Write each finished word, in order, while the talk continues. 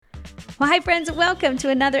Well, hi, friends. Welcome to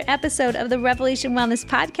another episode of the Revelation Wellness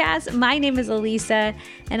Podcast. My name is Elisa,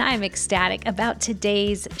 and I'm ecstatic about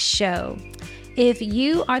today's show. If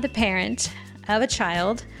you are the parent of a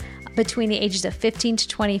child between the ages of 15 to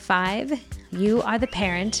 25, you are the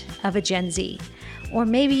parent of a Gen Z. Or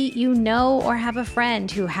maybe you know or have a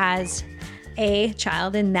friend who has a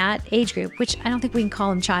child in that age group, which I don't think we can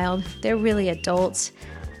call them child. They're really adults.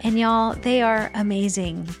 And y'all, they are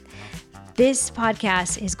amazing. This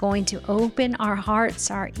podcast is going to open our hearts,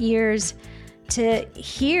 our ears to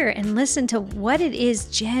hear and listen to what it is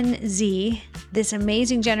Gen Z, this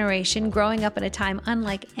amazing generation growing up at a time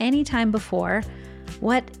unlike any time before,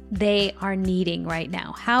 what they are needing right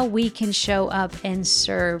now, how we can show up and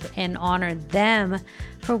serve and honor them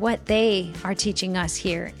for what they are teaching us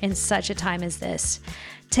here in such a time as this.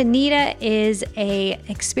 Tanita is an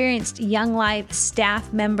experienced Young Life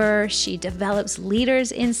staff member. She develops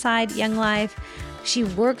leaders inside Young Life. She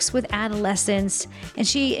works with adolescents, and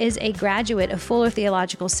she is a graduate of Fuller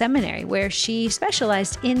Theological Seminary, where she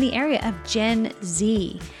specialized in the area of Gen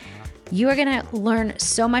Z. You are going to learn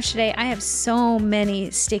so much today. I have so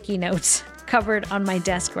many sticky notes covered on my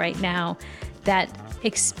desk right now that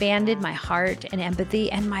expanded my heart and empathy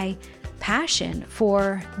and my passion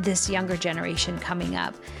for this younger generation coming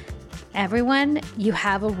up. Everyone, you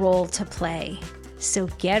have a role to play. So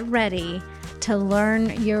get ready to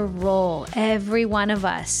learn your role, every one of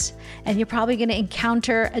us. And you're probably going to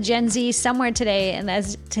encounter a Gen Z somewhere today. And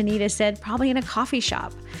as Tanita said, probably in a coffee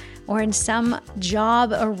shop or in some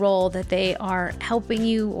job or role that they are helping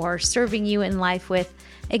you or serving you in life with.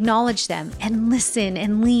 Acknowledge them and listen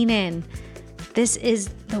and lean in. This is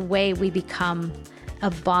the way we become a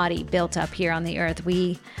body built up here on the earth.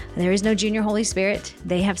 There is no junior Holy Spirit.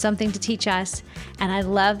 They have something to teach us. And I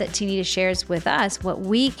love that Tanita shares with us what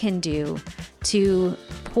we can do to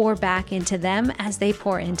pour back into them as they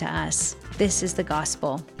pour into us. This is the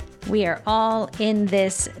gospel. We are all in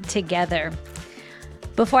this together.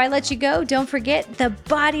 Before I let you go, don't forget the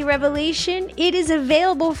Body Revelation. It is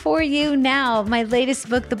available for you now. My latest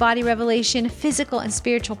book, The Body Revelation, Physical and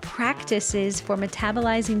Spiritual Practices for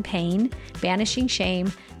Metabolizing Pain, Banishing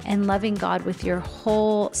Shame, and Loving God with Your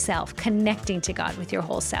Whole Self, Connecting to God with Your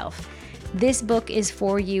Whole Self. This book is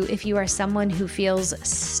for you if you are someone who feels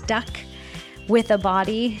stuck with a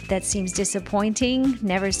body that seems disappointing,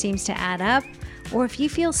 never seems to add up, or if you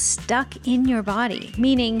feel stuck in your body,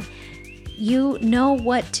 meaning you know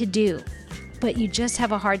what to do, but you just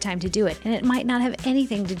have a hard time to do it. And it might not have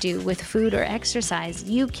anything to do with food or exercise.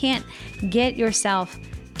 You can't get yourself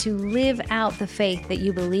to live out the faith that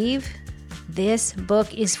you believe. This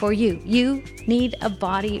book is for you. You need a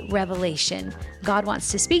body revelation. God wants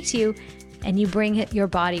to speak to you, and you bring your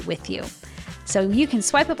body with you. So you can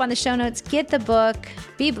swipe up on the show notes, get the book,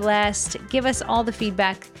 be blessed, give us all the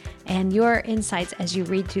feedback and your insights as you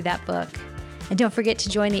read through that book. And don't forget to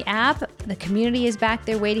join the app. The community is back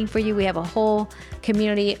there waiting for you. We have a whole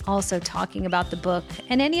community also talking about the book.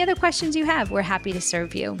 And any other questions you have, we're happy to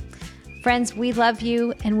serve you. Friends, we love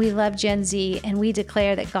you and we love Gen Z, and we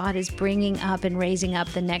declare that God is bringing up and raising up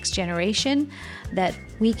the next generation that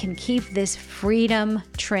we can keep this freedom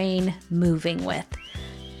train moving with.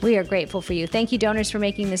 We are grateful for you. Thank you, donors, for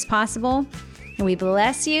making this possible. And we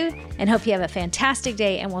bless you and hope you have a fantastic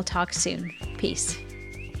day, and we'll talk soon. Peace.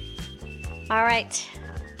 All right,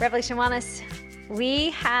 Revelation Wellness. We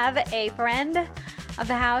have a friend of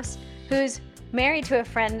the house who's married to a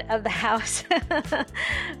friend of the house.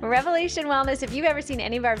 Revelation Wellness, if you've ever seen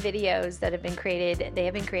any of our videos that have been created, they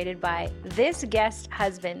have been created by this guest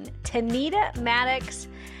husband. Tanita Maddox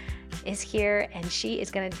is here, and she is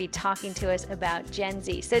going to be talking to us about Gen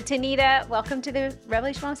Z. So Tanita, welcome to the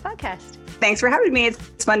Revelation Wellness Podcast. Thanks for having me.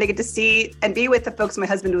 It's fun to get to see and be with the folks my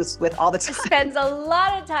husband was with all the time. Spends a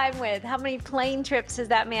lot of time with. How many plane trips has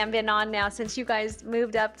that man been on now since you guys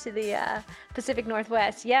moved up to the Pacific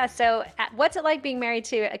Northwest? Yeah. So what's it like being married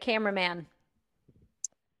to a cameraman?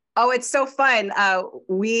 Oh, it's so fun.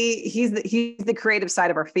 He's the creative side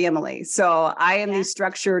of our family. So I am the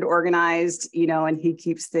structured, organized, and he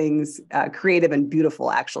keeps things creative and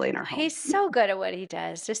beautiful actually in our home. He's so good at what he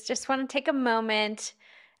does. Just want to take a moment.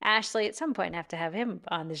 Ashley, at some point, have to have him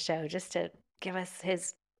on the show just to give us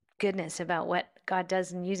his goodness about what God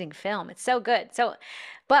does in using film. It's so good.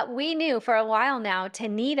 But we knew for a while now,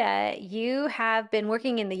 Tanita, you have been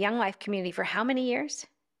working in the Young Life community for how many years?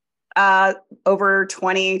 Over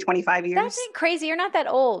 20, 25 years. That's crazy. You're not that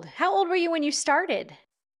old. How old were you when you started?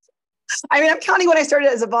 I mean, I'm counting when I started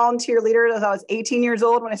as a volunteer leader. I was 18 years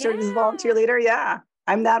old when I started as a volunteer leader. Yeah,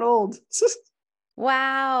 I'm that old.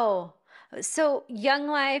 Wow. So Young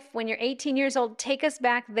Life, when you're 18 years old, take us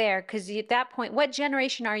back there because at that point, what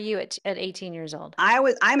generation are you at 18 years old?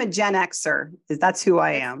 I'm a Gen Xer. That's who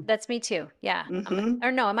I am. That's me too. Yeah. Mm-hmm.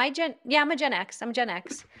 Or no, am I Gen? Yeah, I'm a Gen X. I'm Gen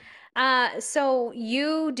X. So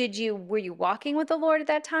were you walking with the Lord at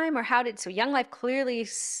that time or so Young Life clearly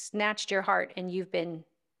snatched your heart and you've been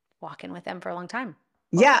walking with them for a long time.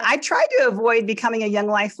 Yeah, I tried to avoid becoming a Young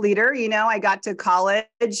Life leader. I got to college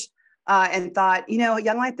and thought,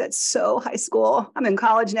 Young Life, that's so high school. I'm in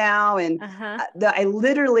college now. And I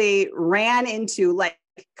literally ran into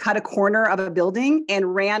cut a corner of a building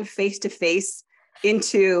and ran face to face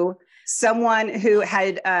into someone who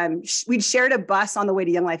had, we'd shared a bus on the way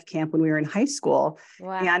to Young Life Camp when we were in high school.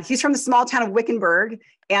 Wow. And he's from the small town of Wickenburg.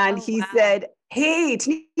 And he said, hey,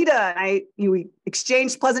 Tanita, we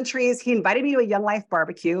exchanged pleasantries. He invited me to a Young Life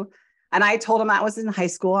barbecue. And I told him I was in high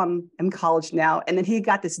school. I'm in college now. And then he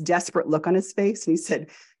got this desperate look on his face. And he said,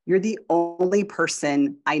 you're the only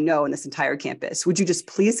person I know in this entire campus. Would you just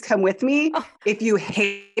please come with me? Oh. If you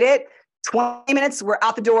hate it, 20 minutes, we're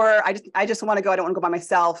out the door. I just want to go. I don't want to go by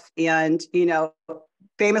myself. And,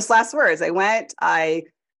 famous last words. I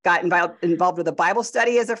got involved with a Bible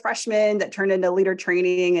study as a freshman that turned into leader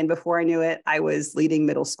training. And before I knew it, I was leading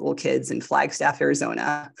middle school kids in Flagstaff,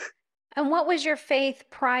 Arizona. And what was your faith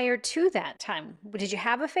prior to that time? Did you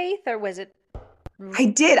have a faith or was it? I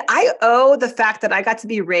did. I owe the fact that I got to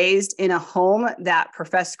be raised in a home that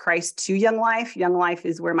professed Christ to Young Life. Young Life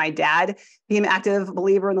is where my dad became an active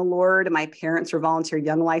believer in the Lord. My parents were volunteer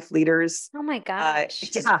Young Life leaders. Oh my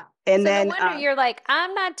gosh. Yeah. And then no wonder you're like,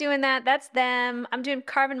 I'm not doing that. That's them. I'm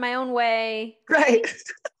carving my own way. Right.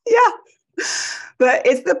 Yeah. But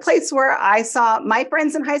it's the place where I saw my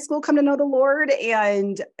friends in high school come to know the Lord.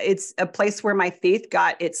 And it's a place where my faith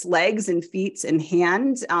got its legs and feet and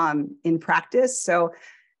hands in practice. So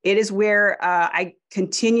it is where I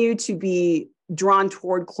continue to be drawn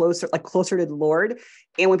toward closer to the Lord.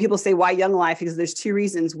 And when people say, why Young Life? Because there's two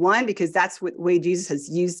reasons. One, because that's the way Jesus has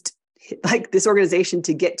used this organization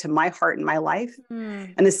to get to my heart and my life.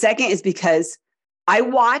 And the second is because I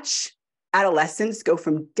watch adolescents go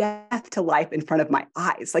from death to life in front of my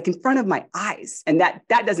eyes. And that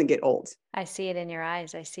doesn't get old. I see it in your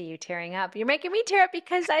eyes. I see you tearing up. You're making me tear up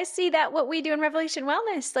because I see that what we do in Revelation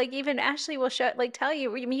Wellness, even Ashley will tell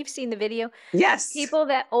you, you've seen the video. Yes.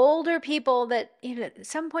 Older people that, at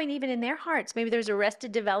some point, even in their hearts, maybe there's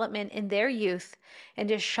arrested development in their youth and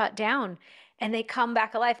just shut down. And they come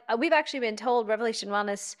back alive. We've actually been told, Revelation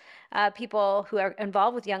Wellness people who are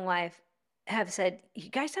involved with Young Life have said, you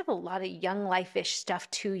guys have a lot of Young Life-ish stuff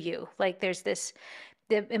to you. There's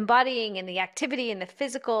the embodying and the activity and the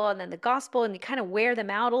physical and then the gospel, and you kind of wear them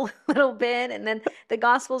out a little bit. And then the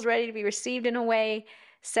gospel's ready to be received in a way.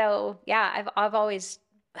 So yeah, I've always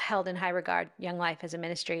held in high regard Young Life as a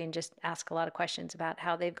ministry and just ask a lot of questions about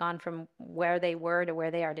how they've gone from where they were to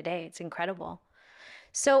where they are today. It's incredible.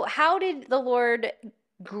 So how did the Lord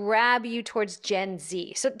grab you towards Gen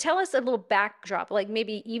Z? So tell us a little backdrop,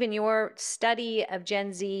 maybe even your study of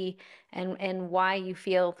Gen Z and why you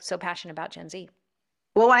feel so passionate about Gen Z.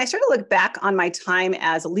 Well, when I started to look back on my time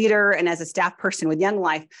as a leader and as a staff person with Young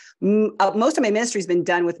Life, most of my ministry has been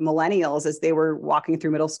done with millennials as they were walking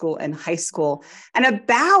through middle school and high school. And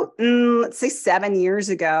about, let's say 7 years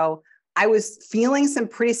ago, I was feeling some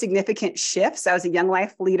pretty significant shifts. I was a Young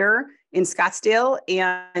Life leader in Scottsdale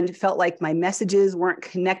and felt like my messages weren't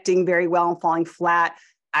connecting very well and falling flat.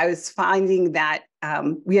 I was finding that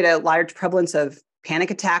we had a large prevalence of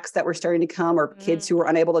panic attacks that were starting to come, or kids who were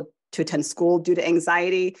unable to attend school due to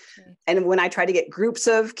anxiety. And when I tried to get groups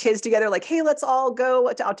of kids together, hey, let's all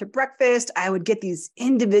go out to breakfast, I would get these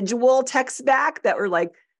individual texts back that were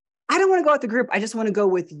like, I don't want to go with the group. I just want to go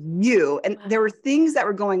with you. And there were things that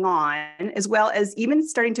were going on, as well as even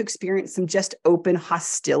starting to experience some just open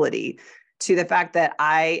hostility to the fact that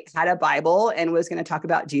I had a Bible and was going to talk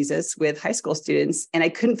about Jesus with high school students. And I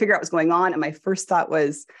couldn't figure out what was going on. And my first thought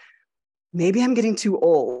was, maybe I'm getting too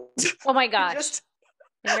old. Oh my gosh.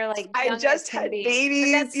 And you're I just had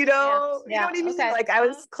babies, you know what I mean? Okay. I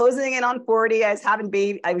was closing in on 40.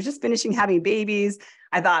 I was just finishing having babies.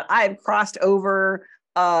 I thought I've crossed over.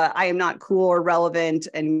 I am not cool or relevant,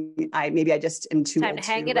 and I just am too old to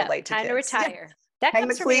hang it up. Time to retire. Yeah. That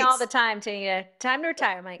comes from me all the time, Tanita. Time to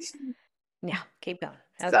retire. I'm like, yeah, keep going.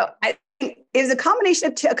 Okay. So it was a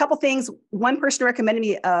combination of a couple things. One person recommended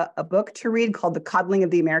me a book to read called The Coddling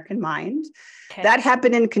of the American Mind. Okay. That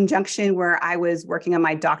happened in conjunction where I was working on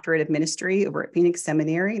my doctorate of ministry over at Phoenix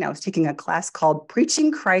Seminary, and I was taking a class called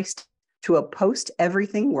Preaching Christ to a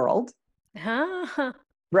Post-Everything World. Huh.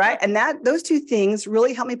 Right. And those two things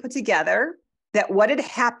really helped me put together that what had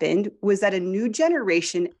happened was that a new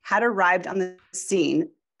generation had arrived on the scene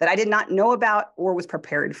that I did not know about or was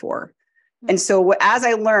prepared for. And so as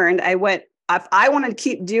I learned, I went, if I want to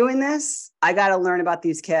keep doing this, I got to learn about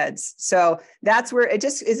these kids. So that's where it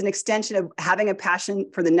just is an extension of having a passion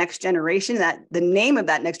for the next generation, that the name of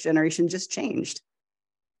that next generation just changed.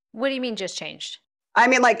 What do you mean just changed? I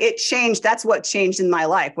mean, like it changed. That's what changed in my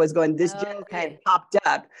life, was going, this Gen Z had popped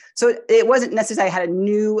up. So it wasn't necessarily I had a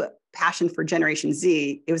new passion for Generation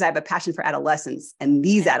Z. It was I have a passion for adolescents, and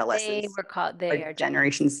these adolescents they are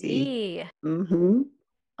Generation Z. Mm-hmm.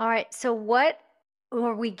 All right. So what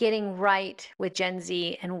are we getting right with Gen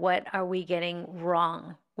Z, and what are we getting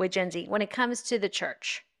wrong with Gen Z when it comes to the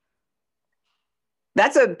church?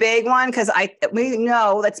 That's a big one, because we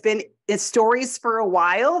know that's been in stories for a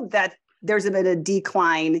while that there's been a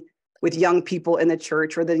decline with young people in the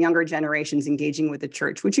church, or the younger generations engaging with the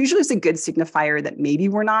church, which usually is a good signifier that maybe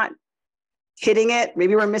we're not hitting it.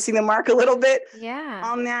 Maybe we're missing the mark a little bit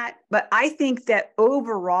on that. But I think that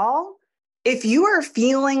overall, if you are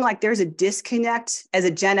feeling like there's a disconnect as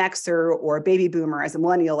a Gen Xer or a baby boomer, as a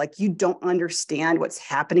millennial, like you don't understand what's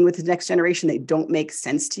happening with the next generation, they don't make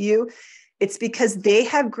sense to you, it's because they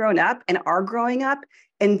have grown up and are growing up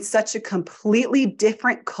in such a completely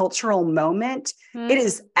different cultural moment. It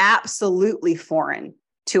is absolutely foreign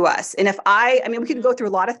to us. And I mean, we could go through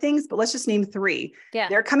a lot of things, but let's just name three. Yeah.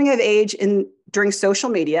 They're coming of age during social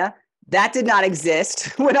media. That did not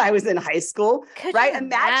exist when I was in high school, right?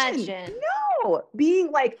 Imagine. No,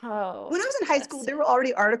 being like, when I was in high school, there were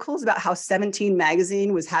already articles about how 17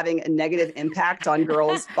 magazine was having a negative impact on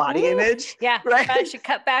girls' body image. Yeah, right? I should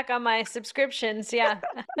cut back on my subscriptions. Yeah.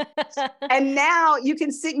 And now you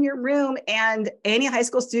can sit in your room and any high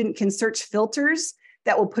school student can search filters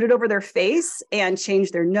that will put it over their face and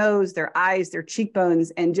change their nose, their eyes, their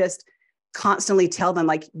cheekbones, and just constantly tell them,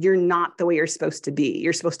 like, you're not the way you're supposed to be.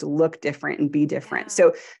 You're supposed to look different and be different. Yeah.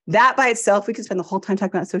 So that by itself, we could spend the whole time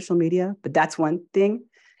talking about social media, but that's one thing.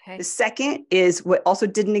 Okay. The second is what also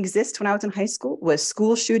didn't exist when I was in high school was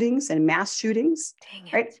school shootings and mass shootings.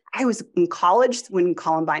 Right? I was in college when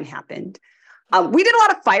Columbine happened. We did a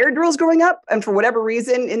lot of fire drills growing up. And for whatever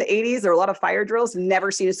reason, in the 80s, there were a lot of fire drills. Never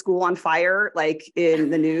seen a school on fire, like in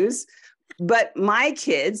the news. But my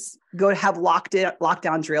kids go to have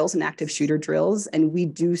lockdown drills and active shooter drills. And we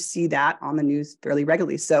do see that on the news fairly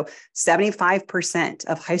regularly. So 75%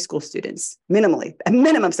 of high school students, a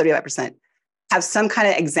minimum 75%, have some kind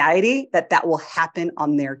of anxiety that will happen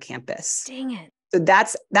on their campus. Dang it. So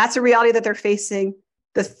that's a reality that they're facing.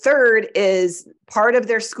 The third is part of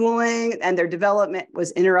their schooling and their development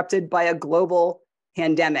was interrupted by a global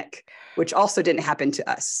pandemic, which also didn't happen to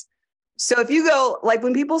us. So if you go, like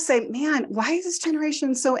when people say, man, why is this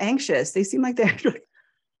generation so anxious? They seem like they're,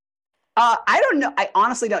 I don't know. I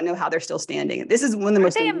honestly don't know how they're still standing. This is one of the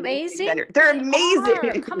most amazing. They're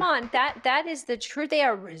amazing. Come on. That is the truth. They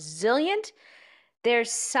are resilient.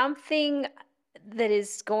 There's something that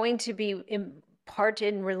is going to be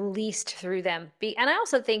imparted and released through them. And I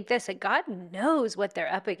also think this, that God knows what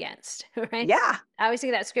they're up against, right? Yeah. I always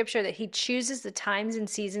think that scripture that he chooses the times and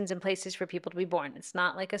seasons and places for people to be born. It's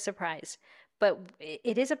not like a surprise, but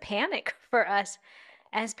it is a panic for us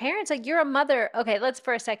as parents. Like, you're a mother. Okay, let's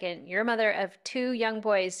for a second. You're a mother of two young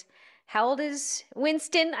boys. How old is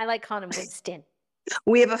Winston? I like calling him Winston.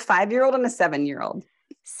 We have a 5-year-old and a 7-year-old.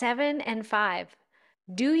 7 and 5.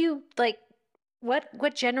 Do you like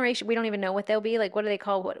what generation? We don't even know what they'll be. Like, what do they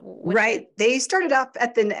call what right? They started up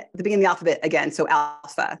at the beginning of the alphabet again. So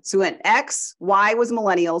alpha. So when X, Y was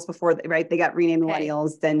millennials before, right? They got renamed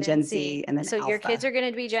millennials, then Gen Z, and then so alpha. Your kids are going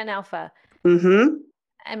to be Gen Alpha. Mm-hmm.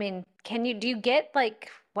 I mean, do you get like,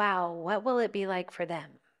 wow, what will it be like for them?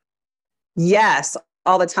 Yes,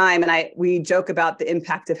 all the time. And we joke about the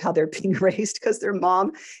impact of how they're being raised because their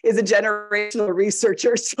mom is a generational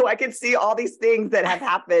researcher. So I can see all these things that have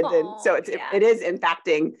happened. And so it is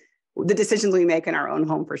impacting the decisions we make in our own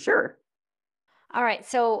home for sure. All right.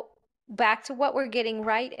 So back to what we're getting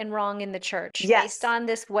right and wrong in the church. Yes. Based on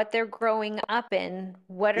this, what they're growing up in,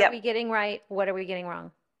 what are we getting right? What are we getting wrong?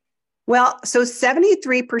 Well, so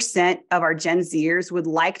 73% of our Gen Zers would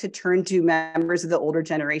like to turn to members of the older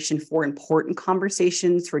generation for important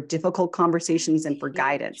conversations, for difficult conversations, and for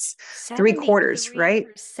guidance. 3/4, right?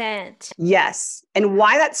 Yes. And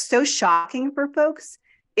why that's so shocking for folks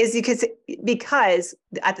is because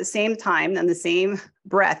at the same time, in the same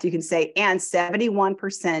breath, you can say, and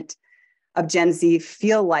 71% of Gen Z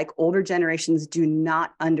feel like older generations do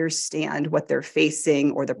not understand what they're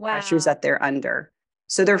facing or the pressures that they're under.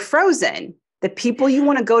 So they're frozen. The people you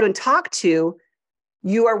want to go to and talk to,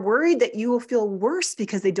 you are worried that you will feel worse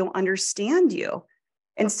because they don't understand you.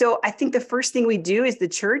 And so I think the first thing we do as the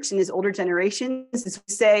church and as older generations is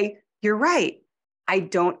say, you're right. I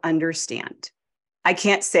don't understand. I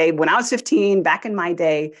can't say when I was 15, back in my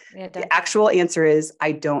day, the actual answer is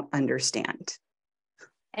I don't understand.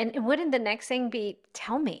 And wouldn't the next thing be,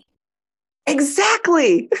 tell me?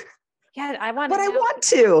 Exactly. Yeah, I want but to know. I want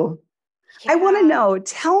to. Yeah. I want to know.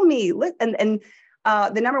 Tell me. And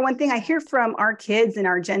the number one thing I hear from our kids and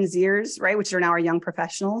our Gen Zers, right, which are now our young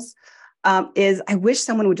professionals, is I wish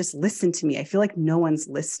someone would just listen to me. I feel like no one's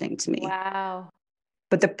listening to me. Wow.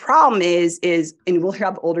 But the problem is, and we'll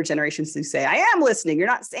have older generations who say, I am listening. You're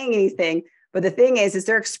not saying anything. But the thing is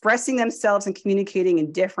they're expressing themselves and communicating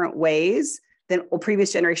in different ways than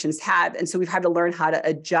previous generations have. And so we've had to learn how to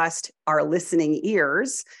adjust our listening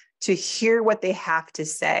ears to hear what they have to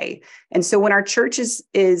say. And so when our church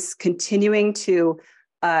is continuing to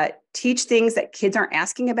teach things that kids aren't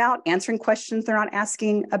asking about, answering questions they're not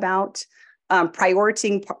asking about,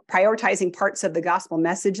 prioritizing parts of the gospel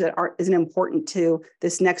message that isn't important to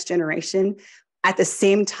this next generation, at the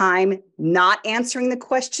same time not answering the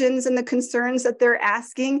questions and the concerns that they're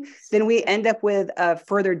asking, then we end up with a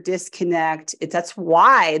further disconnect. That's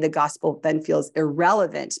why the gospel then feels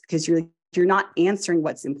irrelevant, because you're not answering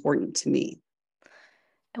what's important to me.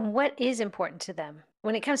 And what is important to them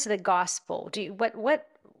when it comes to the gospel?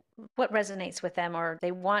 What resonates with them, or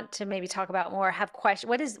they want to maybe talk about more, have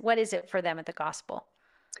questions? What is it for them at the gospel?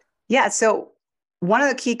 Yeah. So one of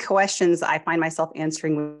the key questions I find myself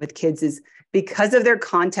answering with kids is, because of their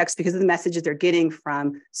context, because of the messages they're getting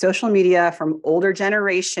from social media, from older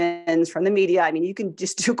generations, from the media. I mean, you can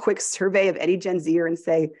just do a quick survey of any Gen Zer and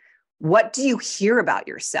say, what do you hear about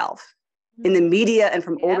yourself in the media and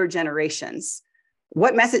from older generations?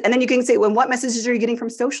 What message? And then you can say, well, what messages are you getting from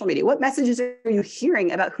social media? What messages are you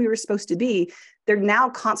hearing about who you're supposed to be? They're now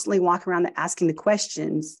constantly walking around asking the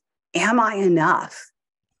questions, am I enough?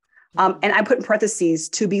 And I put in parentheses,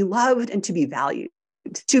 to be loved and to be valued,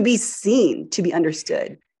 to be seen, to be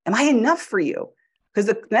understood. Am I enough for you? Because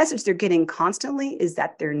the message they're getting constantly is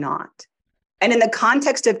that they're not. And in the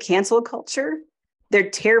context of cancel culture, they're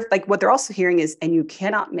terrified. Like, what they're also hearing is, and you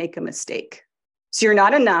cannot make a mistake. So you're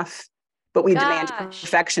not enough, but we demand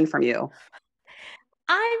perfection from you.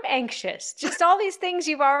 I'm anxious. Just all these things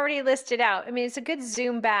you've already listed out. I mean, it's a good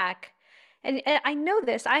zoom back. And I know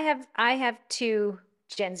this. I have two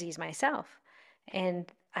Gen Zs myself. And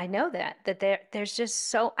I know that there's just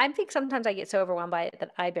so, I think sometimes I get so overwhelmed by it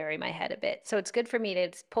that I bury my head a bit. So it's good for me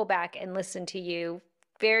to pull back and listen to you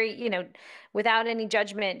very, without any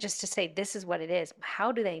judgment, just to say, this is what it is.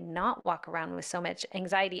 How do they not walk around with so much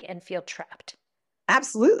anxiety and feel trapped?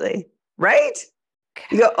 Absolutely. Right?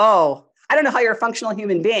 You go, oh, I don't know how you're a functional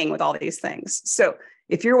human being with all these things. So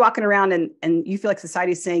if you're walking around and you feel like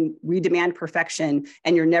society is saying we demand perfection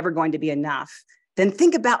and you're never going to be enough, then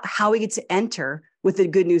think about how we get to enter with the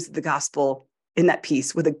good news of the gospel in that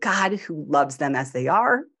peace, with a God who loves them as they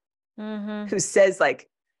are, who says, like,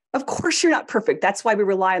 of course you're not perfect. That's why we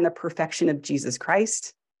rely on the perfection of Jesus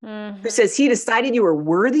Christ, who says he decided you were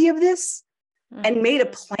worthy of this and made a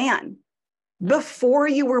plan before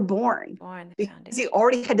you were born. Because he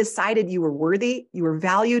already had decided you were worthy, you were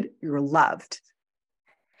valued, you were loved.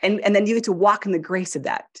 And then you get to walk in the grace of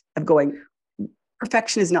that, of going,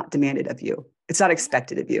 perfection is not demanded of you. It's not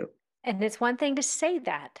expected of you. And it's one thing to say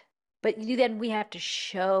that, but then we have to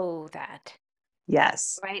show that.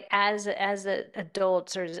 Yes. Right. As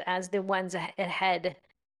adults, or as the ones ahead,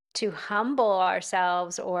 to humble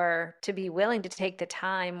ourselves, or to be willing to take the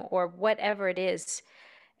time, or whatever it is.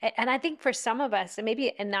 And I think for some of us, and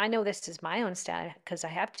maybe, and I know this is my own stat because I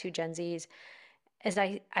have two Gen Zs, is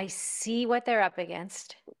I see what they're up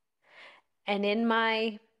against. And in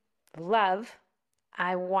my love,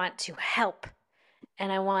 I want to help,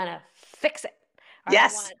 and I want to fix it. Or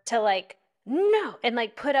yes. I want to no, and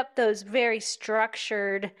put up those very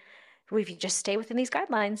structured, if you just stay within these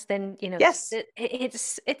guidelines, then, yes.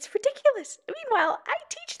 It's ridiculous. Meanwhile, I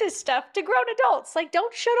teach this stuff to grown adults.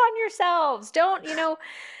 Don't shit on yourselves. Don't,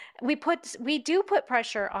 we do put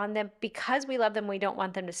pressure on them because we love them. We don't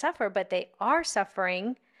want them to suffer, but they are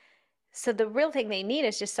suffering. So the real thing they need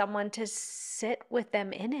is just someone to sit with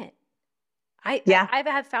them in it. I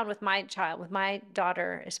have found with my child, with my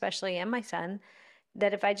daughter especially, and my son,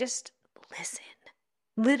 that if I just listen,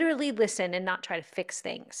 literally listen, and not try to fix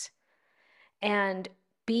things, and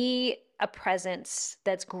be a presence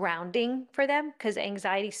that's grounding for them, because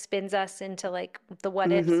anxiety spins us into the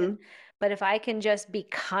what ifs. But if I can just be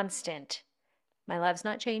constant, my love's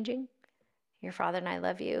not changing. Your father and I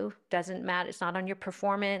love you. Doesn't matter. It's not on your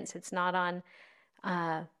performance. It's not on,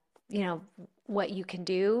 what you can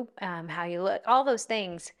do, how you look, all those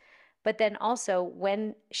things. But then also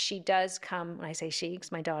when she does come, when I say she,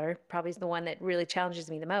 because my daughter probably is the one that really challenges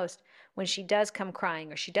me the most, when she does come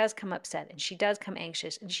crying or she does come upset and she does come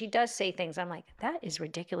anxious and she does say things, I'm like, that is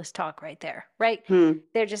ridiculous talk right there, right?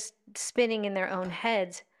 They're just spinning in their own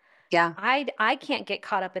heads. Yeah. I can't get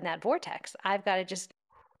caught up in that vortex. I've got to just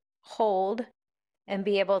hold and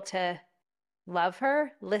be able to love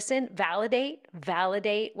her, listen,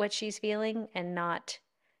 validate what she's feeling and not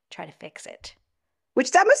try to fix it.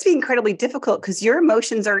 Which that must be incredibly difficult because your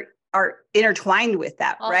emotions are intertwined with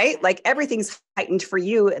that, Oh, right? Like everything's heightened for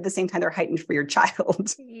you at the same time they're heightened for your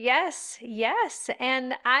child. yes, yes.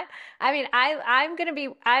 And I mean,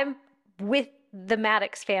 I'm with the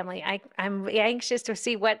Maddox family. I'm anxious to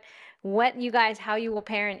see what you guys, how you will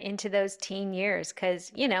parent into those teen years.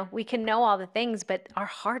 Cause we can know all the things, but our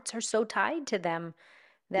hearts are so tied to them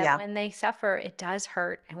that Yeah. when they suffer, it does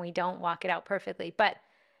hurt and we don't walk it out perfectly. But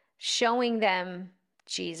showing them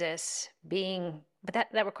Jesus but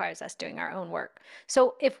that requires us doing our own work.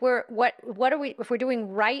 So if if we're doing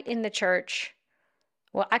right in the church,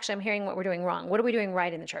 well, actually, I'm hearing what we're doing wrong. What are we doing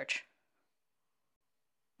right in the church?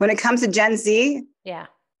 When it comes to Gen Z, Yeah.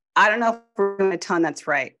 I don't know if we're doing a ton that's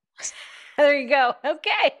right. There you go.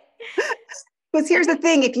 Okay. Because here's the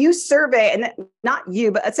thing, if you survey, and not you,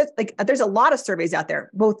 but it's like there's a lot of surveys out there,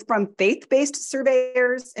 both from faith-based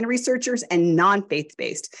surveyors and researchers and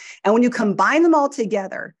non-faith-based. And when you combine them all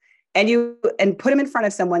together and put them in front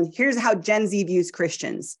of someone, here's how Gen Z views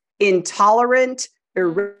Christians: intolerant,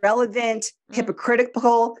 irrelevant,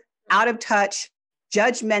 hypocritical, out of touch,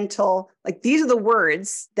 judgmental. Like these are the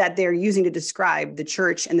words that they're using to describe the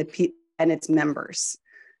church and its members.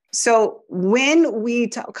 So when we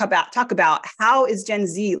talk about how is Gen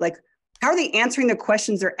Z, like, how are they answering the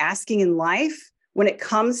questions they're asking in life when it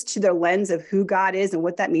comes to their lens of who God is and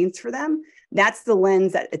what that means for them? That's the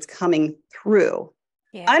lens that it's coming through.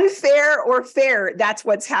 Yeah. Unfair or fair, that's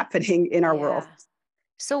what's happening in our world.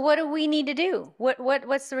 So what do we need to do?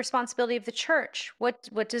 What's the responsibility of the church? What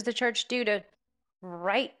does the church do to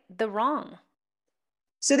right the wrong?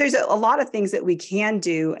 So there's a lot of things that we can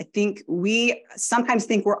do. I think we sometimes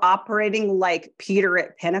think we're operating like Peter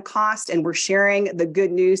at Pentecost, and we're sharing the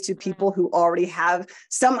good news to people who already have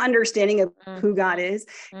some understanding of who God is.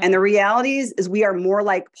 And the reality is we are more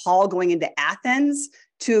like Paul going into Athens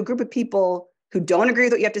to a group of people who don't agree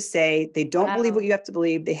with what you have to say. They don't believe what you have to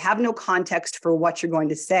believe. They have no context for what you're going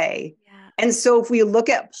to say. And so if we look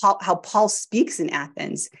at how Paul speaks in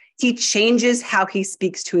Athens, he changes how he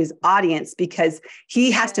speaks to his audience because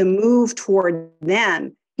he has to move toward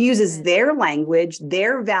them. He uses their language,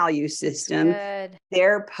 their value system,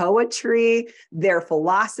 their poetry, their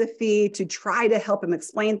philosophy to try to help him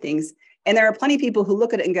explain things. And there are plenty of people who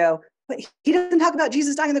look at it and go, but he doesn't talk about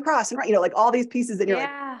Jesus dying on the cross. And like all these pieces that you're like,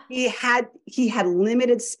 he had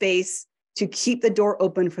limited space to keep the door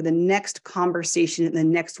open for the next conversation and the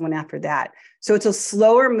next one after that. So it's a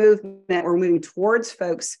slower movement. We're moving towards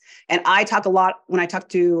folks. And I talk a lot when I talk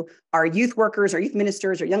to our youth workers, our youth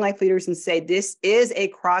ministers, our young life leaders, and say, this is a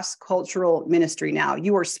cross-cultural ministry now.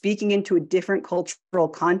 You are speaking into a different cultural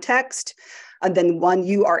context than one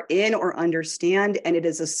you are in or understand. And it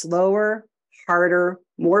is a slower, harder,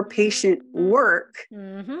 more patient work.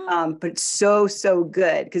 But it's so, so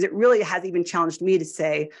good because it really has even challenged me to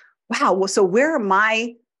say, wow, well, so where are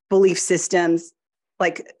my belief systems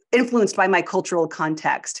like influenced by my cultural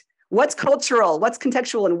context? What's cultural, what's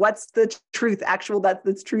contextual, and what's the truth,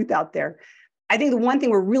 that's truth out there? I think the one thing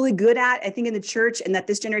we're really good at, I think in the church and that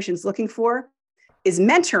this generation is looking for is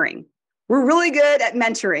mentoring. We're really good at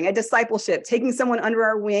mentoring, at discipleship, taking someone under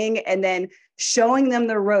our wing and then showing them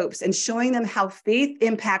the ropes and showing them how faith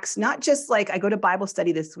impacts, not just like I go to Bible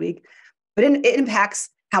study this week, but it impacts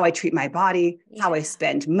how I treat my body, how I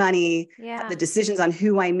spend money, the decisions on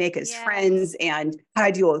who I make as friends, and how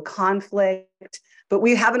I deal with conflict. But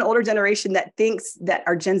we have an older generation that thinks that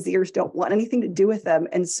our Gen Zers don't want anything to do with them.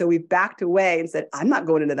 And so we backed away and said, I'm not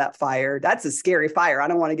going into that fire. That's a scary fire. I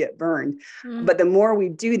don't want to get burned. But the more we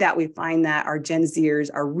do that, we find that our Gen Zers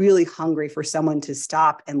are really hungry for someone to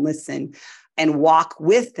stop and listen and walk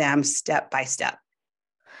with them step by step.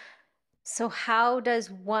 So how does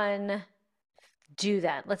one do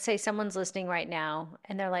that? Let's say someone's listening right now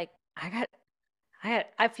and they're like,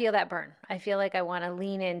 I feel that burn. I feel like I want to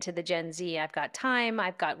lean into the Gen Z. I've got time.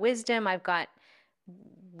 I've got wisdom.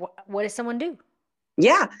 What does someone do?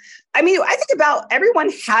 Yeah. I mean, I think about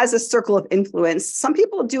everyone has a circle of influence. Some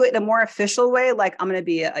people do it in a more official way. Like I'm going to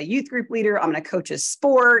be a youth group leader. I'm going to coach a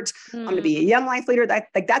sport. I'm going to be a young life leader.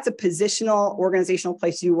 That's a positional organizational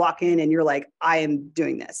place you walk in and you're like, I am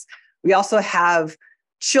doing this. We also have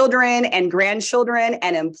children and grandchildren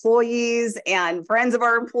and employees and friends of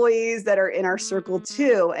our employees that are in our circle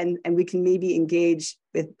too. And we can maybe engage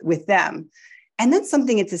with them. And then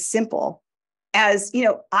something it's as simple as,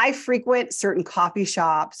 I frequent certain coffee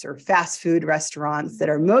shops or fast food restaurants that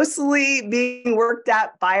are mostly being worked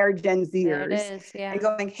at by our Gen Zers. There it is, yeah. And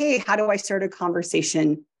going, hey, how do I start a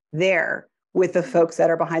conversation there with the folks that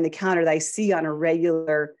are behind the counter that I see on a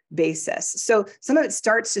regular basis? So some of it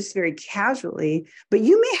starts just very casually, but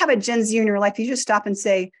you may have a Gen Z in your life. You just stop and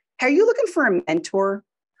say, hey, are you looking for a mentor?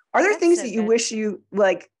 Are there things that you wish you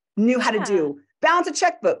knew how to do? Balance a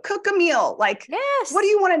checkbook, cook a meal. Yes. What do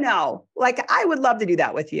you want to know? I would love to do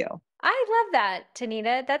that with you. I love that,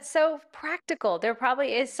 Tanita. That's so practical. There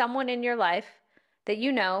probably is someone in your life that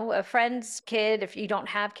a friend's kid, if you don't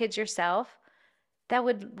have kids yourself, that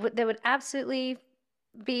would absolutely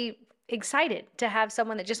be excited to have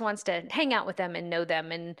someone that just wants to hang out with them and know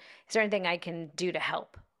them. And is there anything I can do to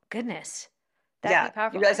help? Goodness. That'd be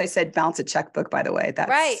powerful. You realize I said balance a checkbook, by the way. That's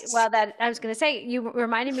right. Well, I was going to say, you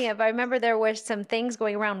reminded me of, I remember there was some things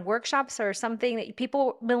going around, workshops or something that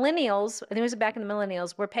millennials, I think it was back in the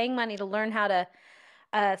millennials, were paying money to learn how to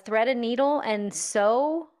thread a needle and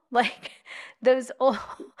sew, those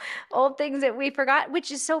old things that we forgot, which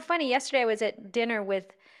is so funny. Yesterday I was at dinner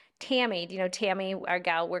with Tammy. Tammy, our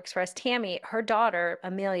gal, works for us. Tammy, her daughter,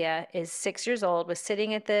 Amelia, is 6 years old, was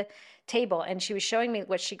sitting at the table and she was showing me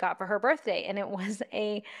what she got for her birthday. And it was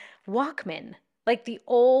a Walkman, like the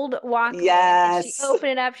old Walkman. Yes. And she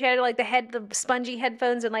opened it up. She had the spongy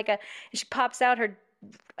headphones and and she pops out her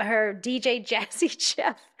DJ Jazzy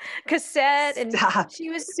Jeff cassette. And she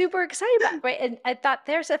was super excited about it. Right? And I thought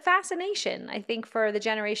there's a fascination, I think, for the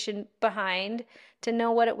generation behind to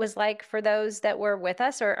know what it was like for those that were with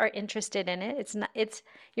us or are interested in it.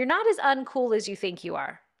 You're not as uncool as you think you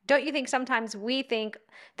are. Don't you think sometimes we think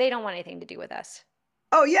they don't want anything to do with us?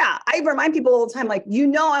 Oh yeah. I remind people all the time,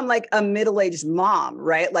 I'm like a middle-aged mom,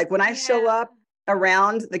 right? When I show up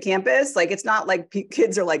around the campus, it's not like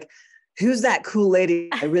kids are like, who's that cool lady?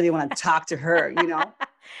 I really want to talk to her,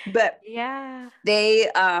 But they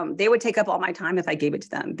would take up all my time if I gave it to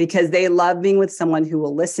them because they love being with someone who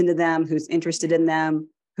will listen to them, who's interested in them,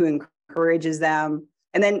 who encourages them,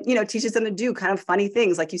 and then, teaches them to do kind of funny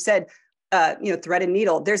things. Like you said, thread and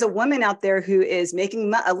needle. There's a woman out there who is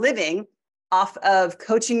making a living off of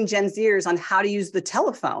coaching Gen Zers on how to use the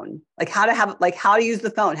telephone, how to use the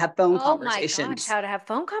phone, have phone conversations. Oh my gosh, how to have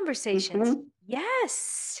phone conversations. Mm-hmm.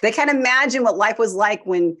 Yes. They can't imagine what life was like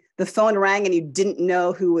when the phone rang and you didn't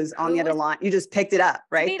know who was on the other line. You just picked it up,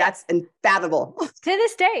 right? That's unfathomable. To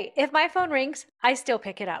this day, if my phone rings, I still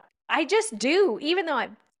pick it up. I just do, even though I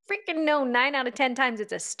freaking know 9 out of 10 times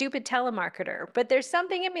it's a stupid telemarketer. But there's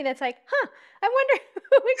something in me that's like, I wonder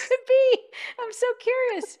who it could be. I'm so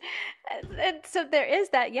curious. And so there is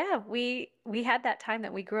that. Yeah, we had that time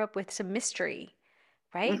that we grew up with some mystery.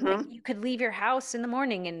 Right? Mm-hmm. You could leave your house in the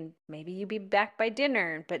morning and maybe you'd be back by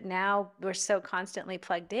dinner. But now we're so constantly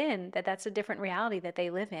plugged in that that's a different reality that they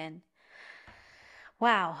live in.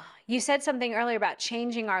 Wow. You said something earlier about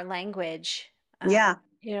changing our language. Yeah.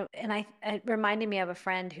 And it reminded me of a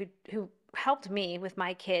friend who helped me with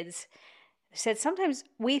my kids. Said sometimes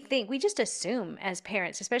we just assume as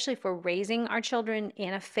parents, especially if we're raising our children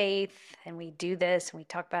in a faith and we do this and we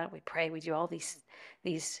talk about it, we pray, we do all these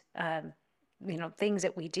things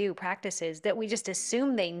that we do, practices that we just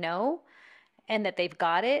assume they know and that they've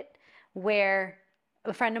got it. Where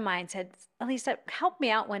a friend of mine said, Elisa, help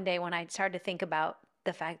me out one day when I started to think about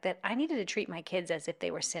the fact that I needed to treat my kids as if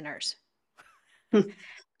they were sinners,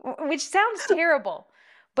 which sounds terrible,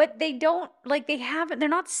 but they don't they're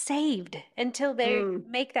not saved until they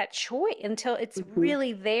make that choice, until it's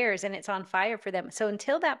really theirs and it's on fire for them. So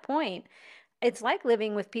until that point, it's like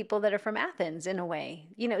living with people that are from Athens in a way,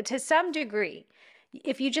 to some degree.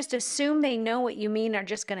 If you just assume they know what you mean, are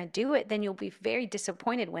just going to do it, then you'll be very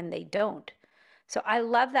disappointed when they don't. So I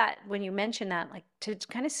love that when you mention that, to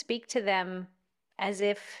kind of speak to them as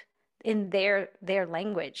if in their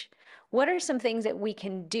language. What are some things that we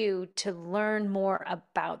can do to learn more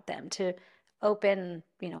about them, to open,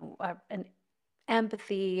 an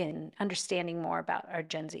empathy and understanding more about our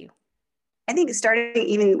Gen Z? I think starting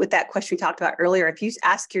even with that question we talked about earlier, if you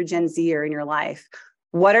ask your Gen Zer in your life,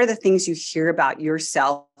 what are the things you hear about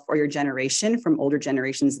yourself or your generation from older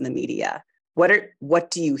generations in the media?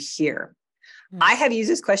 What do you hear? I have used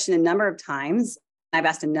this question a number of times. I've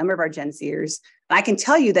asked a number of our Gen Zers, and I can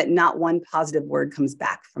tell you that not one positive word comes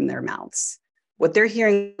back from their mouths. What they're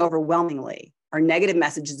hearing overwhelmingly are negative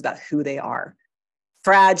messages about who they are.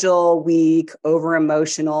 Fragile, weak, over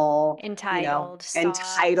emotional, entitled.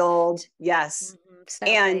 Yes. Mm-hmm.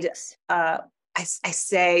 And I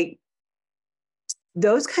say,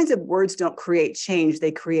 those kinds of words don't create change,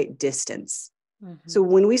 they create distance. So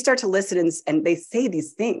when we start to listen and they say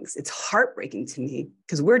these things, it's heartbreaking to me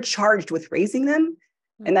because we're charged with raising them.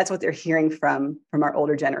 And that's what they're hearing from our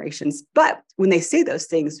older generations. But when they say those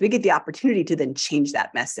things, we get the opportunity to then change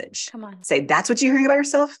that message. Come on. Say, that's what you're hearing about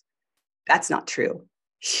yourself? That's not true.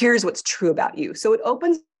 Here's what's true about you. So it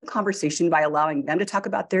opens the conversation by allowing them to talk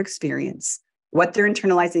about their experience, what they're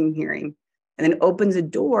internalizing and hearing, and then opens a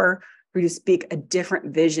door for you to speak a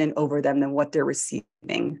different vision over them than what they're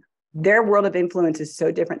receiving. Their world of influence is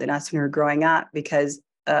so different than us when we were growing up because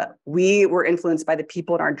we were influenced by the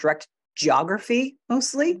people in our direct geography,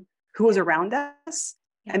 mostly, who was around us.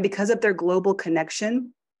 Yeah. And because of their global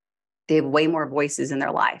connection, they have way more voices in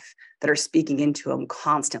their life that are speaking into them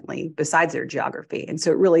constantly besides their geography. And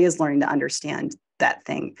so it really is learning to understand that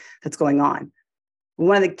thing that's going on.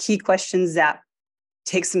 One of the key questions that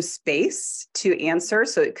takes some space to answer.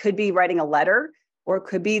 So it could be writing a letter, or it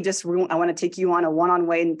could be just, I want to take you on a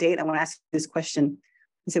one-on-one date. I want to ask you this question.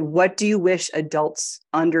 I said, what do you wish adults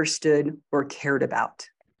understood or cared about?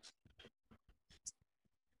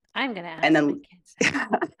 I'm going to ask and then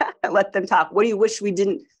let them talk. What do you wish we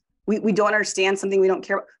don't understand something we don't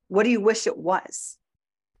care about? What do you wish it was?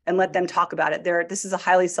 And let them talk about it. This is a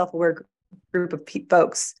highly self-aware group of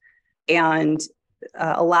folks, and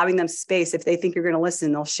allowing them space. If they think you're going to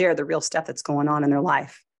listen, they'll share the real stuff that's going on in their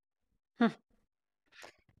life.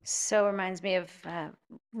 So reminds me of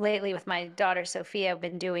lately with my daughter Sophia. We've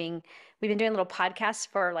been doing little podcasts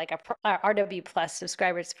for like our RW Plus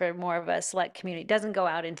subscribers for more of a select community. It doesn't go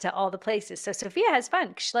out into all the places. So Sophia has fun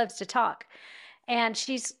because she loves to talk, and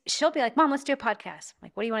she'll be like, "Mom, let's do a podcast." I'm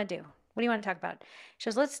like, "What do you want to do? What do you want to talk about?" She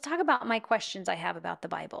goes, "Let's talk about my questions I have about the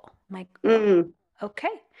Bible." I'm like,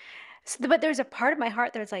 "Okay." So, but there's a part of my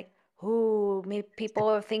heart that's like, "Oh, maybe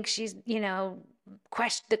people think she's,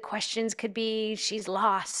 the questions could be she's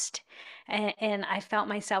lost." And I felt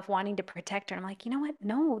myself wanting to protect her. I'm like, you know what?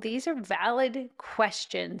 No, these are valid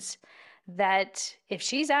questions that if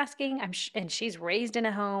she's asking, and she's raised in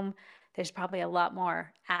a home, there's probably a lot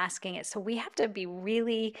more asking it. So we have to be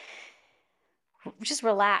really just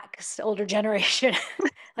relaxed, older generation.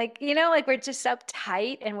 like we're just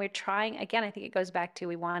uptight and we're trying. Again, I think it goes back to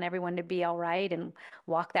we want everyone to be all right and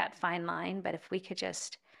walk that fine line. But if we could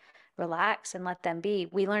just relax and let them be,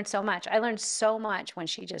 we learn so much. I learned so much when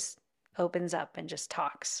she just opens up and just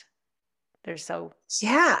talks.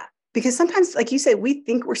 Yeah, because sometimes, like you said, we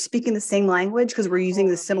think we're speaking the same language because we're using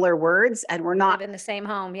the similar words, and we're not live in the same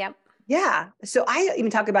home. Yep. Yeah. So I even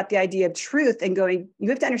talk about the idea of truth and going, you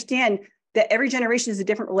have to understand that every generation is a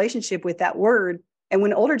different relationship with that word. And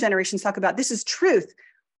when older generations talk about this is truth,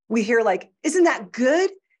 we hear like, isn't that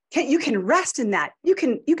good? You can rest in that. You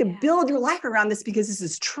can build your life around this because this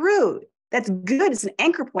is true. That's good. It's an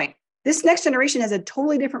anchor point. This next generation has a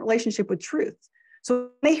totally different relationship with truth. So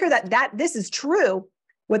when they hear that this is true,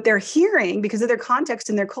 what they're hearing because of their context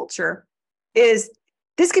and their culture is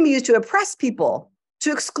this can be used to oppress people,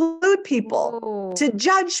 to exclude people, to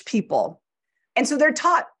judge people. And so they're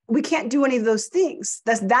taught we can't do any of those things.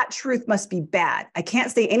 That truth must be bad. I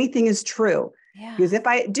can't say anything is true because if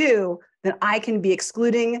I do, then I can be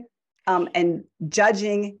excluding and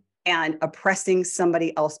judging and oppressing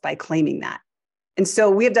somebody else by claiming that. And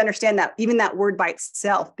so we have to understand that even that word by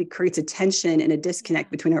itself creates a tension and a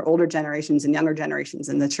disconnect between our older generations and younger generations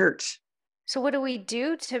in the church. So what do we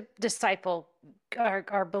do to disciple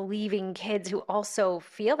our believing kids who also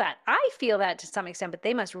feel that? I feel that to some extent, but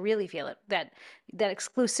they must really feel it, that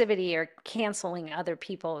exclusivity or canceling other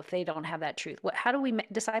people if they don't have that truth. How do we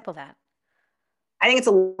disciple that? I think it's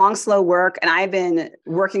a long, slow work. And I've been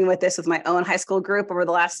working with this with my own high school group over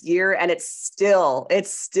the last year. And it's still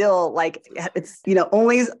like, it's,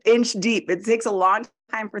 only inch deep. It takes a long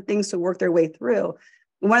time for things to work their way through.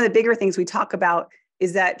 One of the bigger things we talk about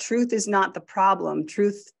is that truth is not the problem.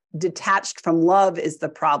 Truth detached from love is the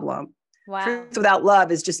problem. Wow. Truth without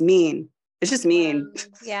love is just mean. It's just mean.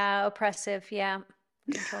 Yeah. Oppressive. Yeah.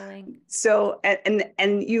 Controlling. So,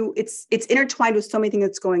 it's intertwined with so many things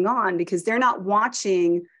that's going on because they're not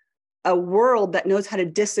watching a world that knows how to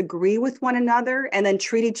disagree with one another and then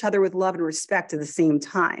treat each other with love and respect at the same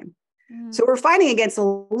time. So we're fighting against a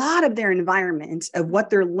lot of their environment of what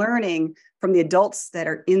they're learning from the adults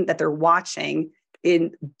that they're watching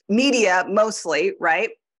in media mostly, right?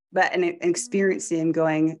 But and experiencing and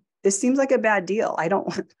going, this seems like a bad deal.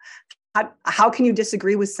 How can you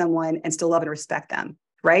disagree with someone and still love and respect them,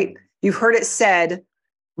 right? You've heard it said,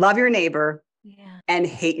 love your neighbor and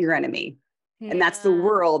hate your enemy. And that's the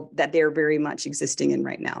world that they're very much existing in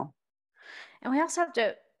right now. And we also have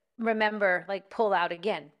to remember, like pull out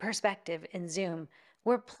again, perspective and zoom.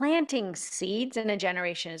 We're planting seeds in a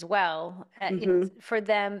generation as well, for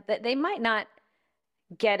them that they might not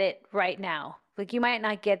get it right now. Like you might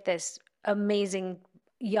not get this amazing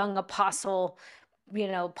young apostle,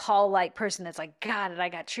 Paul-like person that's like, got it, I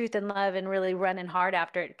got truth and love and really running hard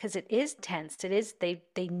after it, because it is tense. It is, they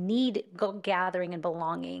need gathering and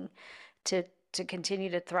belonging to continue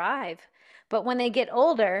to thrive. But when they get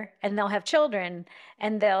older and they'll have children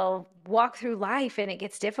and they'll walk through life and it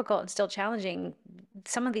gets difficult and still challenging,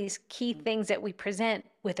 some of these key things that we present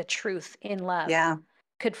with a truth in love Yeah.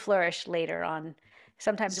 could flourish later on.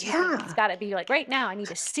 Sometimes we think it's Yeah. got to be like, right now, I need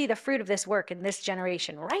to see the fruit of this work in this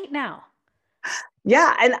generation right now.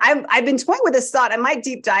 Yeah. And I've been toying with this thought. I might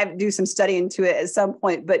deep dive, do some study into it at some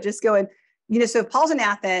point, but just going, so if Paul's in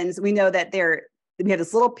Athens, we know that we have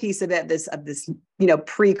this little piece of it, this,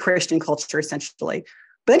 pre-Christian culture, essentially.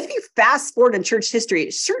 But then if you fast forward in church history,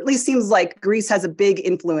 it certainly seems like Greece has a big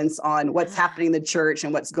influence on what's happening in the church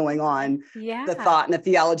and what's going on, the thought and the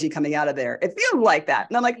theology coming out of there. It feels like that.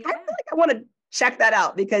 And I'm like, I feel like I want to check that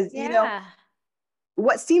out because,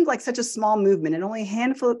 what seemed like such a small movement and only a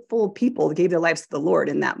handful of people gave their lives to the Lord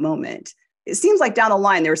in that moment. It seems like down the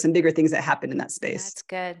line, there were some bigger things that happened in that space. That's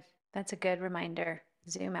good. That's a good reminder.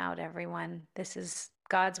 Zoom out, everyone. This is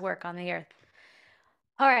God's work on the earth.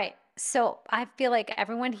 All right. So I feel like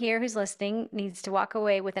everyone here who's listening needs to walk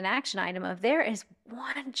away with an action item of there is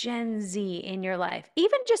one Gen Z in your life.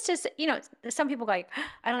 Even just as, some people go like,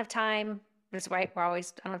 I don't have time. That's right. I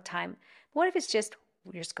don't have time. What if it's just,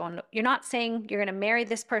 you're not saying you're going to marry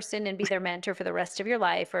this person and be their mentor for the rest of your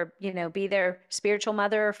life or, be their spiritual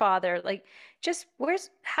mother or father. Like just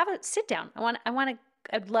have a sit down.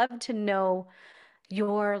 I'd love to know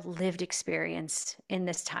your lived experience in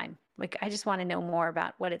this time. Like, I just want to know more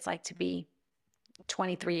about what it's like to be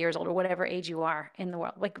 23 years old or whatever age you are in the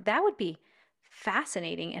world. Like, that would be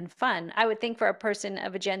fascinating and fun. I would think for a person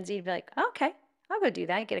of a Gen Z to be like, okay, I'll go do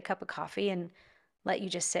that, get a cup of coffee and let you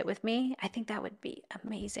just sit with me. I think that would be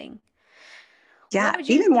amazing. Yeah.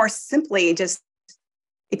 Even more simply, just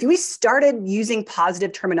if we started using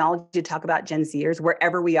positive terminology to talk about Gen Zers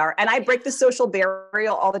wherever we are, and I break the social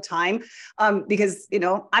barrier all the time because,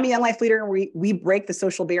 I'm a young life leader and we break the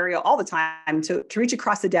social barrier all the time to reach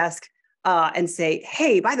across the desk and say,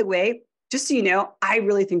 hey, by the way, just so you know, I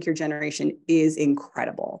really think your generation is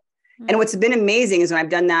incredible. Mm-hmm. And what's been amazing is when I've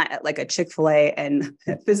done that at like a Chick-fil-A and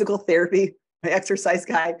physical therapy, my exercise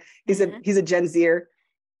guy, he's a Gen Zer.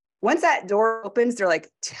 Once that door opens, they're like,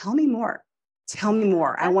 tell me more. Tell me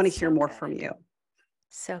more. I want to hear more from you.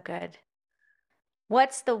 So good.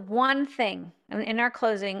 What's the one thing in our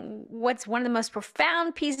closing? What's one of the most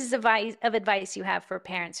profound pieces of advice you have for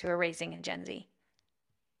parents who are raising a Gen Z?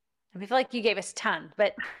 I feel like you gave us a ton,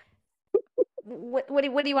 but what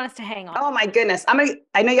do you want us to hang on? Oh my goodness. I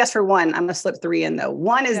know you asked for one. I'm going to slip three in though.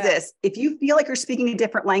 One is this. If you feel like you're speaking a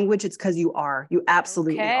different language, it's because you are. You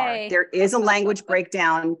absolutely are. There is a language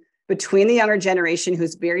breakdown between the younger generation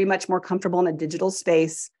who's very much more comfortable in a digital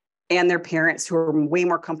space and their parents who are way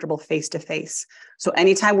more comfortable face to face. So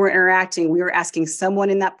anytime we're interacting, we are asking someone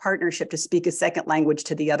in that partnership to speak a second language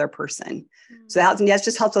to the other person. So that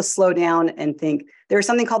just helps us slow down and think. There's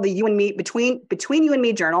something called the You and Me, Between You and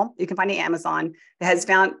Me journal. You can find it on Amazon. That has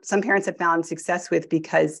some parents have found success with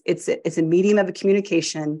because it's a medium of a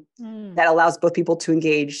communication that allows both people to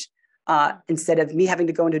engage instead of me having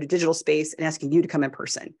to go into the digital space and asking you to come in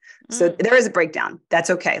person. So there is a breakdown. That's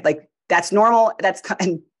okay. Like that's normal.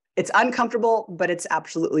 It's uncomfortable, but it's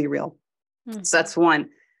absolutely real. So that's one.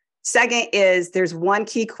 Second is there's one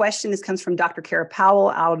key question. This comes from Dr. Kara Powell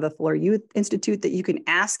out of the Fuller Youth Institute that you can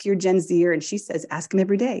ask your Gen Zer. And she says, ask them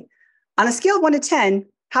every day. On a scale of 1 to 10,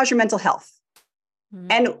 how's your mental health?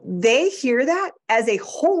 And they hear that as a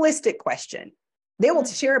holistic question. They will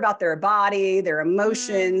share about their body, their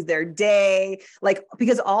emotions, their day,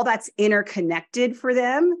 because all that's interconnected for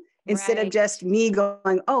them. Instead of just me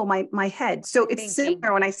going, oh, my head. So it's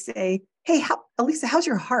similar when I say, hey, Elisa, how's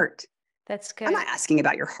your heart? That's good. I'm not asking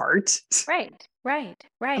about your heart. Right.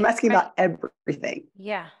 I'm asking about everything.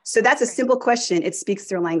 Yeah. So that's a simple question. It speaks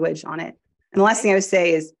their language on it. And the last thing I would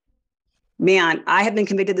say is, man, I have been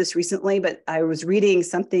convicted of this recently, but I was reading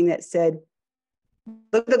something that said,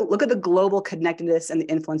 look at the global connectedness and the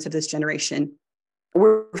influence of this generation.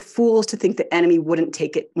 We're fools to think the enemy wouldn't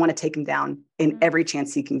want to take them down in every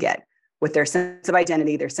chance he can get with their sense of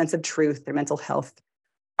identity, their sense of truth, their mental health.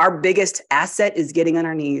 Our biggest asset is getting on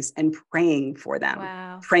our knees and praying for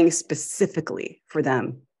them, praying specifically for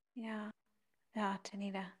them. Yeah,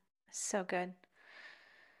 Tanita, so good.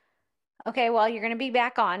 Okay, well, you're going to be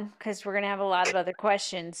back on because we're going to have a lot of other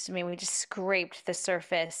questions. I mean, we just scraped the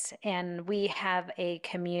surface, and we have a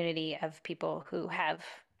community of people who have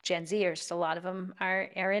Gen Zers. A lot of them are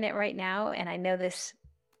in it right now, and I know this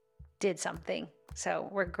did something. So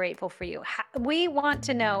we're grateful for you. We want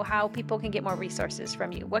to know how people can get more resources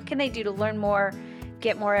from you. What can they do to learn more,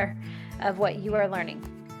 get more of what you are learning?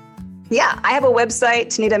 Yeah, I have a website,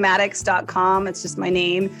 TanitaMaddox.com. It's just my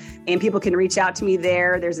name, and people can reach out to me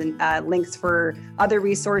there. There's links for other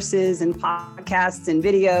resources and podcasts and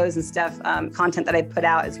videos and stuff, content that I put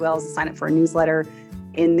out, as well as to sign up for a newsletter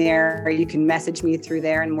in there. You can message me through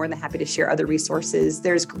there, and more than happy to share other resources.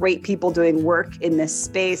 There's great people doing work in this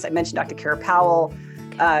space. I mentioned Dr. Kara Powell,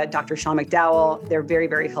 Dr. Sean McDowell. They're very,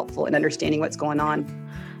 very helpful in understanding what's going on.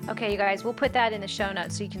 Okay, you guys, we'll put that in the show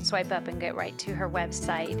notes so you can swipe up and get right to her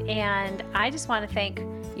website. And I just want to thank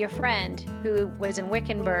your friend who was in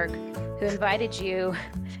Wickenburg, who invited you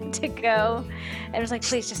to go and was like,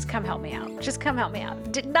 please just come help me out. Just come help me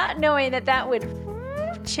out. Not knowing that would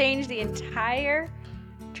change the entire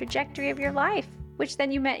trajectory of your life, which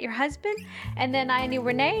then you met your husband. And then I knew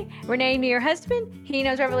Renee. Renee knew your husband. He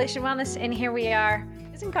knows Revelation Wellness. And here we are.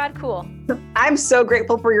 Isn't God cool? I'm so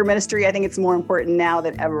grateful for your ministry. I think it's more important now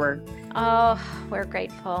than ever. Oh, we're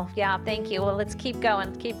grateful. Yeah, thank you. Well, let's keep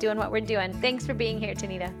going. Keep doing what we're doing. Thanks for being here,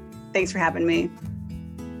 Tanita. Thanks for having me.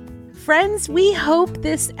 Friends, we hope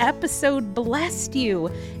this episode blessed you.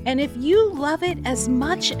 And if you love it as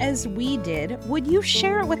much as we did, would you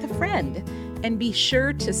share it with a friend? And be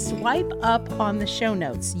sure to swipe up on the show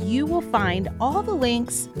notes. You will find all the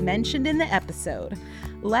links mentioned in the episode.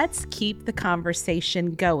 Let's keep the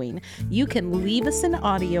conversation going. You can leave us an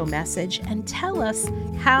audio message and tell us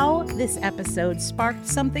how this episode sparked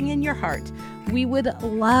something in your heart. We would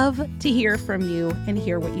love to hear from you and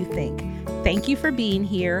hear what you think. Thank you for being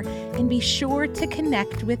here, and be sure to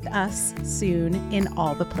connect with us soon in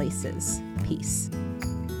all the places. Peace.